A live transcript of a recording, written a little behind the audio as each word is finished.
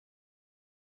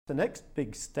The next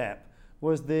big step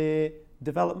was the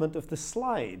development of the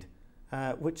slide,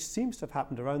 which seems to have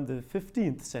happened around the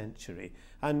 15th century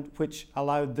and which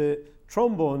allowed the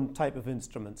trombone type of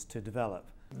instruments to develop.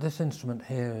 This instrument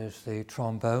here is the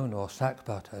trombone, or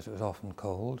sackbut as it was often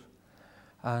called,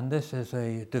 and this is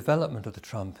a development of the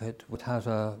trumpet which has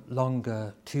a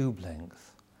longer tube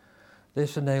length.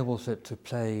 This enables it to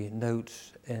play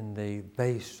notes in the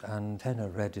bass and tenor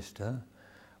register,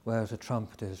 whereas a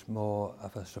trumpet is more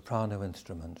of a soprano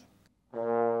instrument.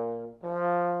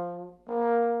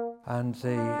 And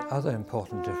the other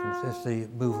important difference is the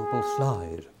movable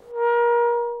slide,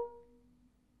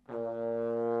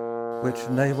 which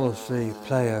enables the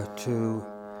player to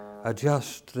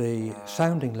adjust the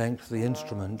sounding length of the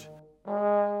instrument.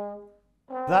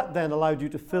 That then allowed you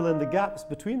to fill in the gaps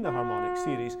between the harmonic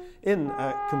series in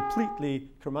a completely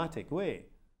chromatic way.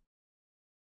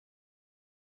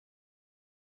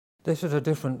 This is a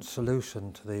different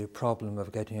solution to the problem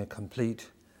of getting a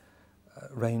complete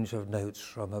range of notes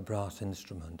from a brass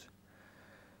instrument.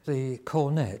 The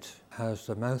cornet has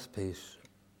a mouthpiece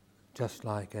just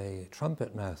like a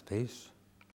trumpet mouthpiece.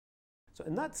 So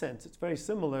in that sense, it's very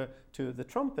similar to the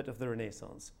trumpet of the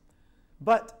Renaissance.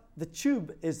 But the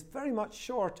tube is very much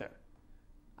shorter.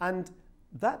 And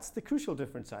that's the crucial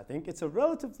difference, I think. It's a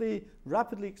relatively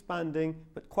rapidly expanding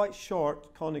but quite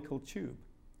short conical tube.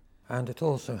 And it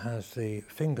also has the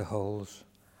finger holes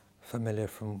familiar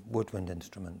from woodwind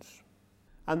instruments.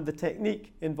 And the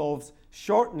technique involves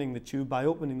shortening the tube by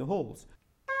opening the holes,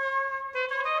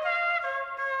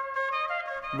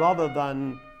 rather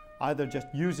than either just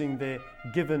using the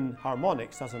given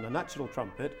harmonics as on a natural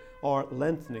trumpet or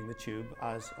lengthening the tube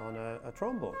as on a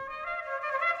trombone.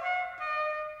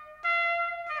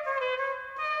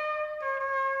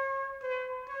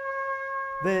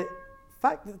 The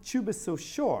fact that the tube is so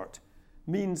short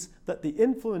means that the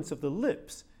influence of the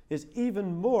lips is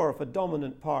even more of a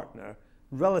dominant partner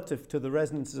relative to the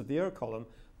resonances of the air column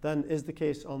than is the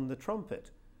case on the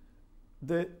trumpet.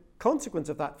 The consequence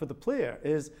of that for the player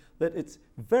is that it's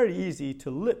very easy to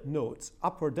lip notes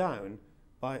up or down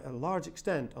by a large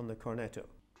extent on the cornetto.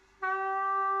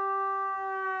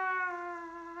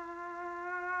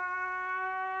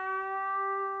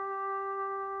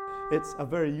 It's a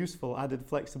very useful added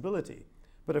flexibility.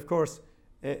 But of course,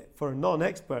 for a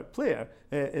non-expert player,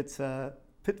 it's a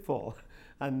pitfall.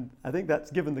 And I think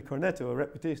that's given the cornetto a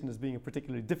reputation as being a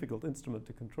particularly difficult instrument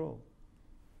to control.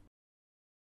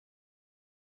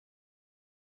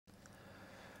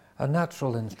 A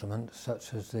natural instrument,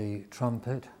 such as the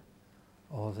trumpet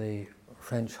or the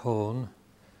French horn,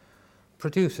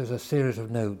 produces a series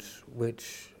of notes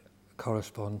which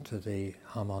correspond to the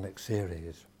harmonic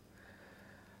series.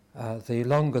 The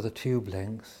longer the tube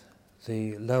length,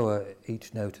 the lower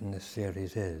each note in this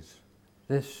series is.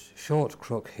 This short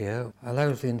crook here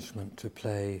allows the instrument to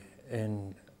play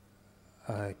in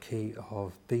a key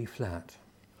of B flat.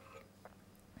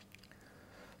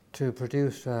 To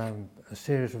produce a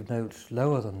series of notes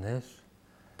lower than this,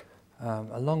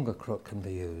 a longer crook can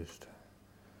be used.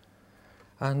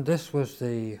 And this was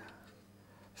the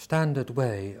standard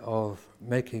way of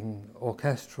making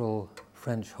orchestral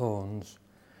French horns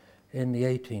in the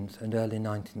 18th and early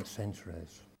 19th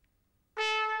centuries.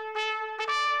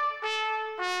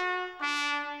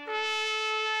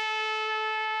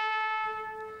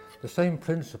 The same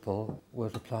principle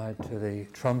was applied to the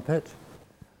trumpet,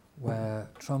 where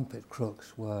trumpet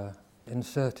crooks were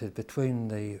inserted between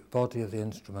the body of the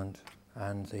instrument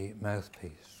and the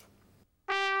mouthpiece.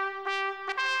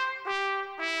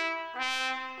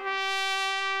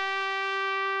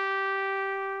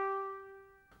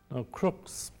 Now,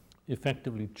 crooks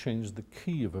effectively changed the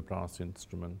key of a brass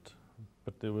instrument,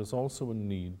 but there was also a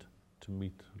need to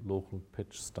meet local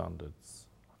pitch standards.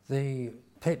 The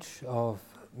pitch of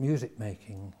music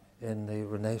making in the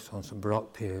Renaissance and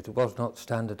Baroque period was not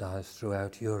standardized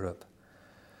throughout Europe.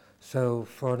 So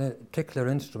for a particular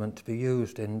instrument to be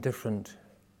used in different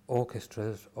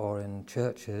orchestras or in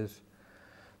churches,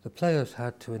 the players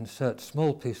had to insert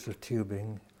small pieces of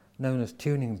tubing known as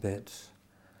tuning bits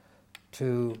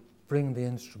to bring the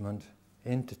instrument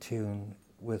into tune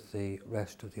with the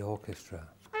rest of the orchestra.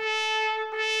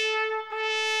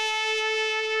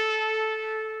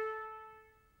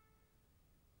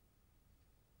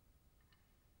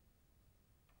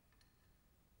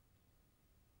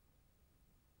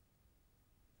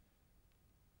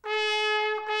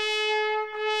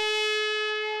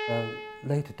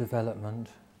 Later development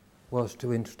was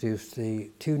to introduce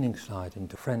the tuning slide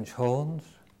into French horns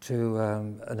to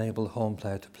enable the horn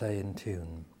player to play in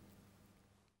tune.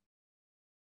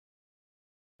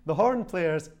 The horn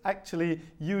players actually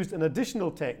used an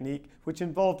additional technique which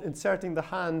involved inserting the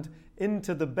hand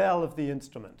into the bell of the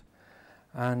instrument.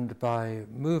 And by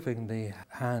moving the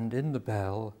hand in the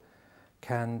bell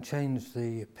can change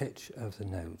the pitch of the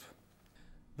note.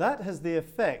 That has the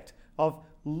effect of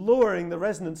lowering the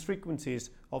resonance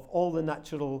frequencies of all the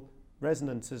natural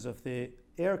resonances of the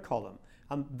air column.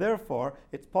 And therefore,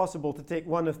 it's possible to take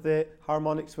one of the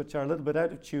harmonics which are a little bit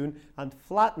out of tune and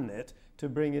flatten it to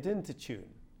bring it into tune.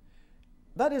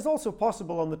 That is also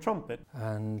possible on the trumpet.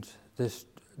 And this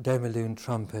demi-lune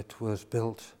trumpet was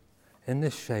built in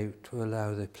this shape to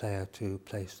allow the player to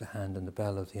place the hand in the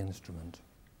bell of the instrument.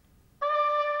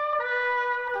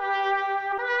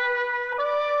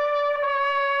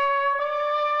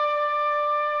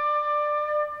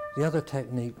 The other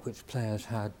technique which players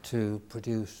had to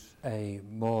produce a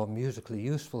more musically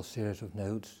useful series of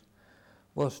notes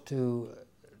was to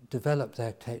develop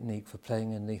their technique for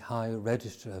playing in the high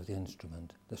register of the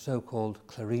instrument, the so-called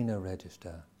clarino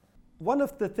register. One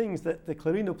of the things that the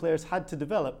clarino players had to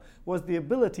develop was the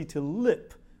ability to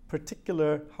lip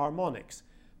particular harmonics,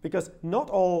 because not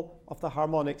all of the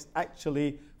harmonics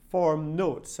actually form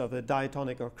notes of a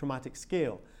diatonic or chromatic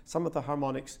scale. Some of the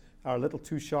harmonics are a little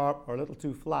too sharp or a little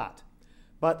too flat.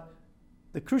 But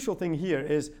the crucial thing here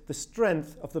is the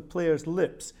strength of the player's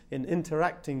lips in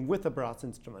interacting with a brass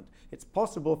instrument. It's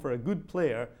possible for a good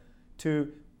player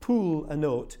to pull a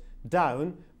note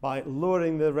down by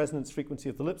lowering the resonance frequency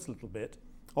of the lips a little bit,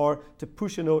 or to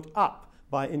push a note up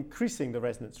by increasing the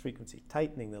resonance frequency,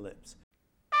 tightening the lips.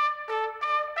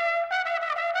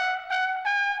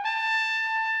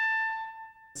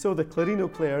 So the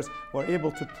clarino players were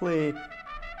able to play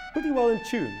pretty well in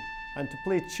tune and to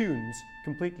play tunes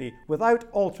completely without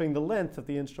altering the length of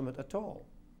the instrument at all.